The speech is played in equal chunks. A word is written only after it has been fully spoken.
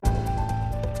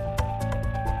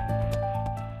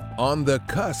On the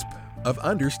Cusp of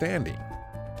Understanding.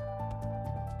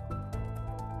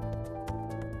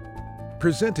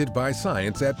 Presented by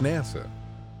Science at NASA.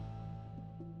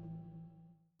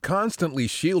 Constantly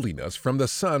shielding us from the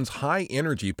sun's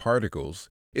high-energy particles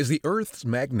is the Earth's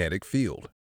magnetic field.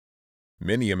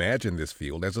 Many imagine this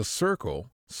field as a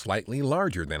circle slightly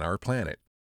larger than our planet,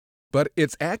 but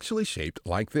it's actually shaped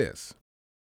like this.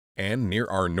 And near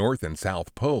our north and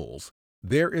south poles,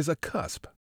 there is a cusp,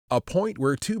 a point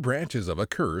where two branches of a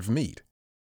curve meet.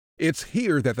 It's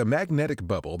here that the magnetic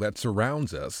bubble that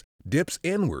surrounds us dips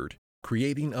inward,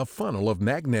 creating a funnel of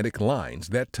magnetic lines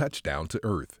that touch down to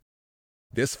Earth.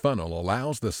 This funnel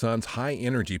allows the sun's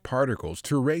high-energy particles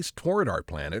to race toward our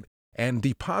planet and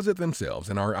deposit themselves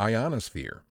in our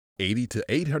ionosphere, 80 to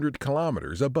 800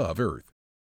 kilometers above Earth.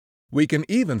 We can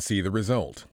even see the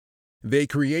result. They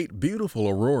create beautiful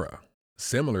aurora,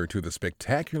 similar to the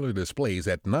spectacular displays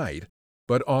at night,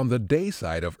 but on the day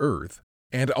side of Earth,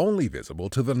 and only visible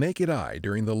to the naked eye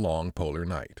during the long polar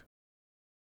night.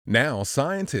 Now,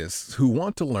 scientists who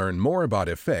want to learn more about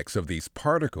effects of these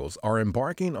particles are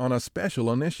embarking on a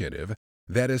special initiative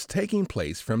that is taking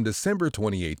place from December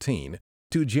 2018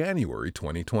 to January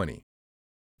 2020.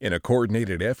 In a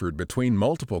coordinated effort between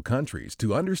multiple countries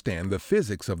to understand the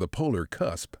physics of the polar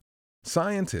cusp,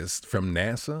 scientists from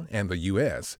NASA and the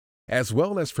U.S., as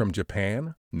well as from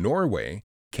Japan, Norway,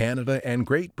 Canada, and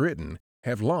Great Britain,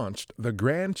 have launched the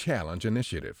Grand Challenge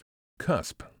Initiative,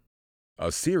 CUSP, a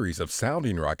series of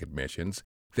sounding rocket missions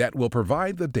that will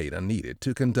provide the data needed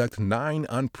to conduct 9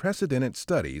 unprecedented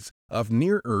studies of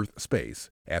near-Earth space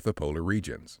at the polar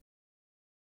regions.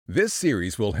 This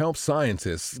series will help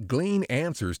scientists glean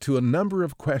answers to a number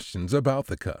of questions about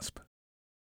the cusp.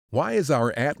 Why is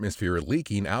our atmosphere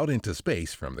leaking out into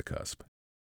space from the cusp?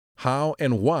 How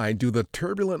and why do the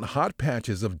turbulent hot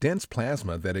patches of dense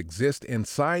plasma that exist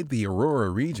inside the aurora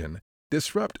region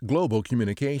disrupt global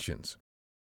communications?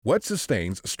 What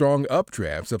sustains strong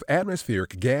updrafts of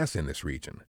atmospheric gas in this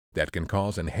region that can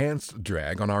cause enhanced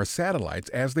drag on our satellites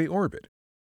as they orbit?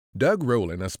 Doug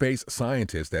Roland, a space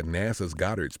scientist at NASA's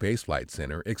Goddard Space Flight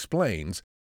Center, explains,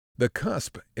 "The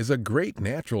cusp is a great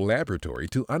natural laboratory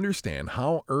to understand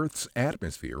how Earth's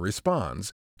atmosphere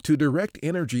responds to direct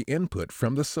energy input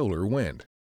from the solar wind.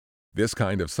 This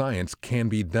kind of science can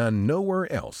be done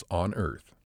nowhere else on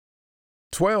Earth."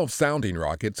 12 sounding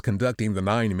rockets conducting the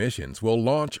 9 missions will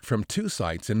launch from 2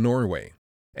 sites in Norway,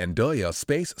 Andøya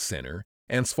Space Center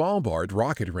and Svalbard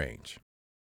Rocket Range.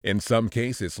 In some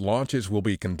cases, launches will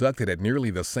be conducted at nearly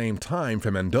the same time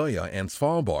from Andøya and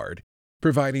Svalbard,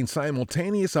 providing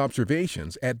simultaneous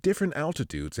observations at different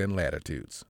altitudes and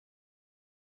latitudes.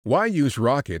 Why use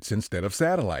rockets instead of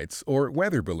satellites or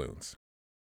weather balloons?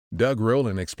 Doug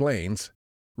Roland explains,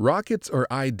 "Rockets are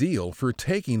ideal for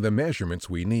taking the measurements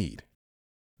we need.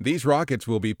 These rockets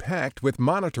will be packed with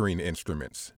monitoring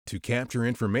instruments to capture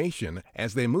information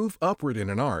as they move upward in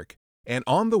an arc and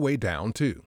on the way down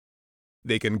too.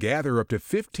 They can gather up to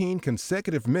 15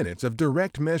 consecutive minutes of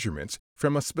direct measurements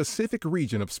from a specific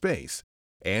region of space,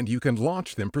 and you can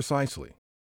launch them precisely.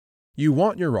 You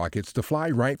want your rockets to fly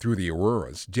right through the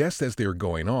auroras just as they're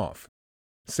going off.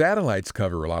 Satellites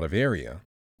cover a lot of area,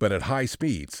 but at high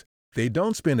speeds, they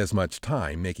don't spend as much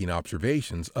time making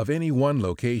observations of any one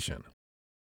location.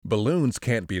 Balloons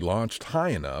can't be launched high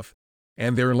enough,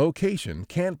 and their location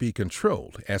can't be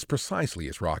controlled as precisely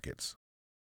as rockets."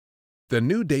 The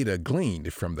new data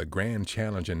gleaned from the Grand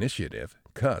Challenge Initiative,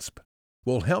 CUSP,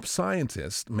 will help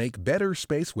scientists make better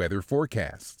space weather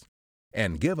forecasts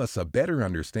and give us a better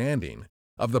understanding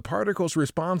of the particles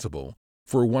responsible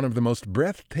for one of the most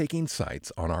breathtaking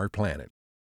sights on our planet.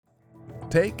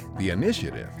 Take the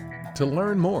initiative to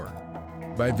learn more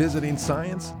by visiting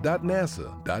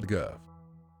science.nasa.gov.